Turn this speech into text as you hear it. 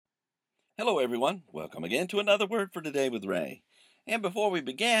Hello, everyone. Welcome again to another Word for Today with Ray. And before we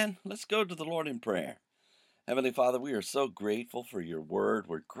begin, let's go to the Lord in prayer. Heavenly Father, we are so grateful for your Word.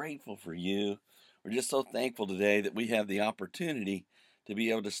 We're grateful for you. We're just so thankful today that we have the opportunity to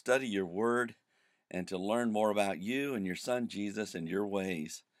be able to study your Word and to learn more about you and your Son Jesus and your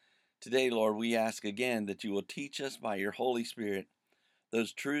ways. Today, Lord, we ask again that you will teach us by your Holy Spirit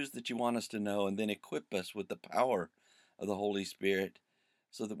those truths that you want us to know, and then equip us with the power of the Holy Spirit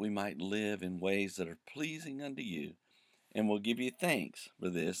so that we might live in ways that are pleasing unto you. And we'll give you thanks for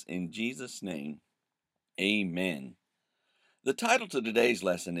this in Jesus' name. Amen. The title to today's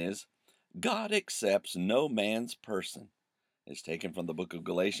lesson is God Accepts No Man's Person. It's taken from the book of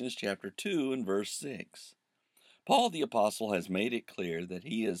Galatians chapter 2 and verse 6. Paul the Apostle has made it clear that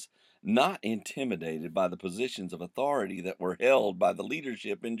he is not intimidated by the positions of authority that were held by the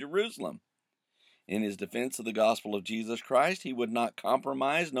leadership in Jerusalem. In his defense of the gospel of Jesus Christ, he would not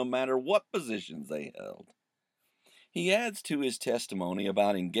compromise no matter what positions they held. He adds to his testimony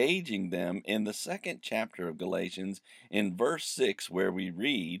about engaging them in the second chapter of Galatians in verse 6, where we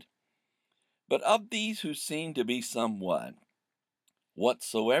read, "But of these who seem to be somewhat,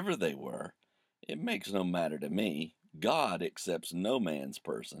 whatsoever they were, it makes no matter to me. God accepts no man's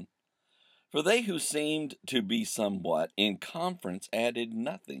person. For they who seemed to be somewhat in conference added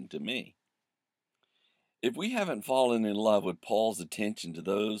nothing to me." If we haven't fallen in love with Paul's attention to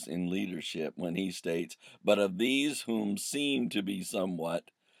those in leadership when he states, "But of these whom seem to be somewhat,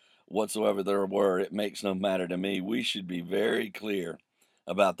 whatsoever there were, it makes no matter to me," we should be very clear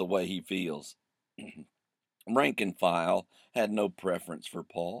about the way he feels. Rank and file had no preference for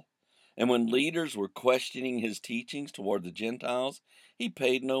Paul, and when leaders were questioning his teachings toward the Gentiles, he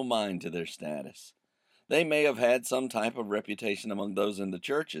paid no mind to their status. They may have had some type of reputation among those in the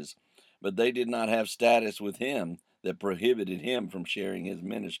churches, but they did not have status with him that prohibited him from sharing his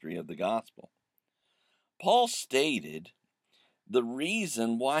ministry of the gospel. Paul stated the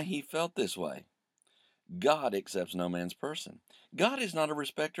reason why he felt this way. God accepts no man's person. God is not a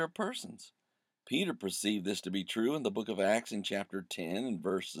respecter of persons. Peter perceived this to be true in the book of Acts in chapter 10 and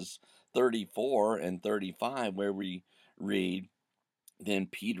verses 34 and 35, where we read, "Then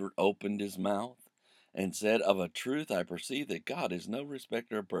Peter opened his mouth and said, Of a truth I perceive that God is no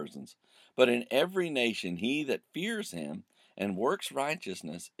respecter of persons, but in every nation he that fears him and works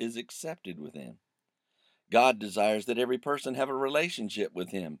righteousness is accepted with him. God desires that every person have a relationship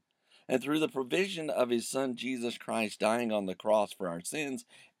with him, and through the provision of his Son Jesus Christ dying on the cross for our sins,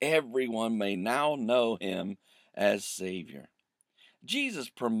 everyone may now know him as Savior." Jesus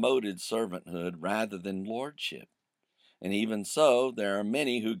promoted servanthood rather than lordship. And even so, there are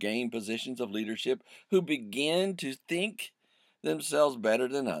many who gain positions of leadership who begin to think themselves better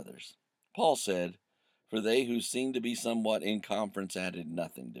than others. Paul said, "For they who seem to be somewhat in conference added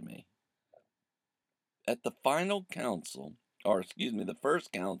nothing to me." At the the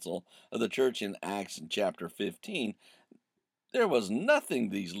first council of the church in Acts in chapter 15, there was nothing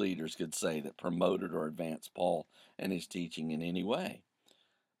these leaders could say that promoted or advanced Paul and his teaching in any way.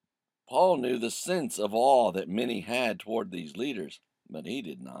 Paul knew the sense of awe that many had toward these leaders, but he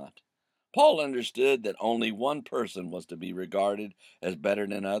did not. Paul understood that only one person was to be regarded as better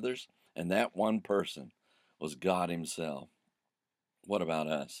than others, and that one person was God himself. What about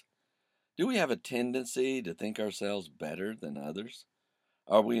us? Do we have a tendency to think ourselves better than others?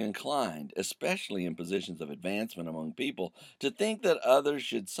 Are we inclined, especially in positions of advancement among people, to think that others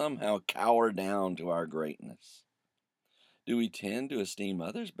should somehow cower down to our greatness? Do we tend to esteem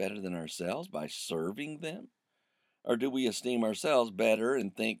others better than ourselves by serving them? Or do we esteem ourselves better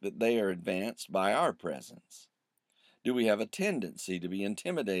and think that they are advanced by our presence? Do we have a tendency to be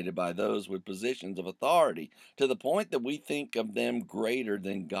intimidated by those with positions of authority to the point that we think of them greater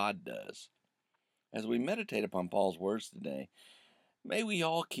than God does? As we meditate upon Paul's words today, may we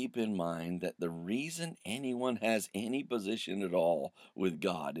all keep in mind that the reason anyone has any position at all with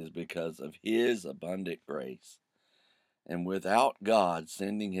God is because of his abundant grace. And without God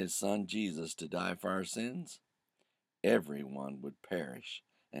sending his Son Jesus to die for our sins, everyone would perish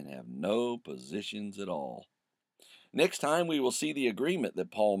and have no positions at all. Next time we will see the agreement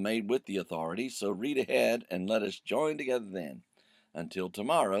that Paul made with the authorities, so read ahead and let us join together then. Until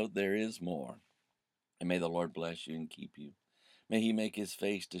tomorrow, there is more. And may the Lord bless you and keep you. May he make his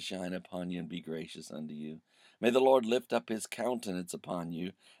face to shine upon you and be gracious unto you. May the Lord lift up his countenance upon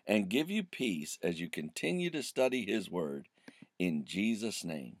you and give you peace as you continue to study his word. In Jesus'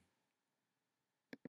 name.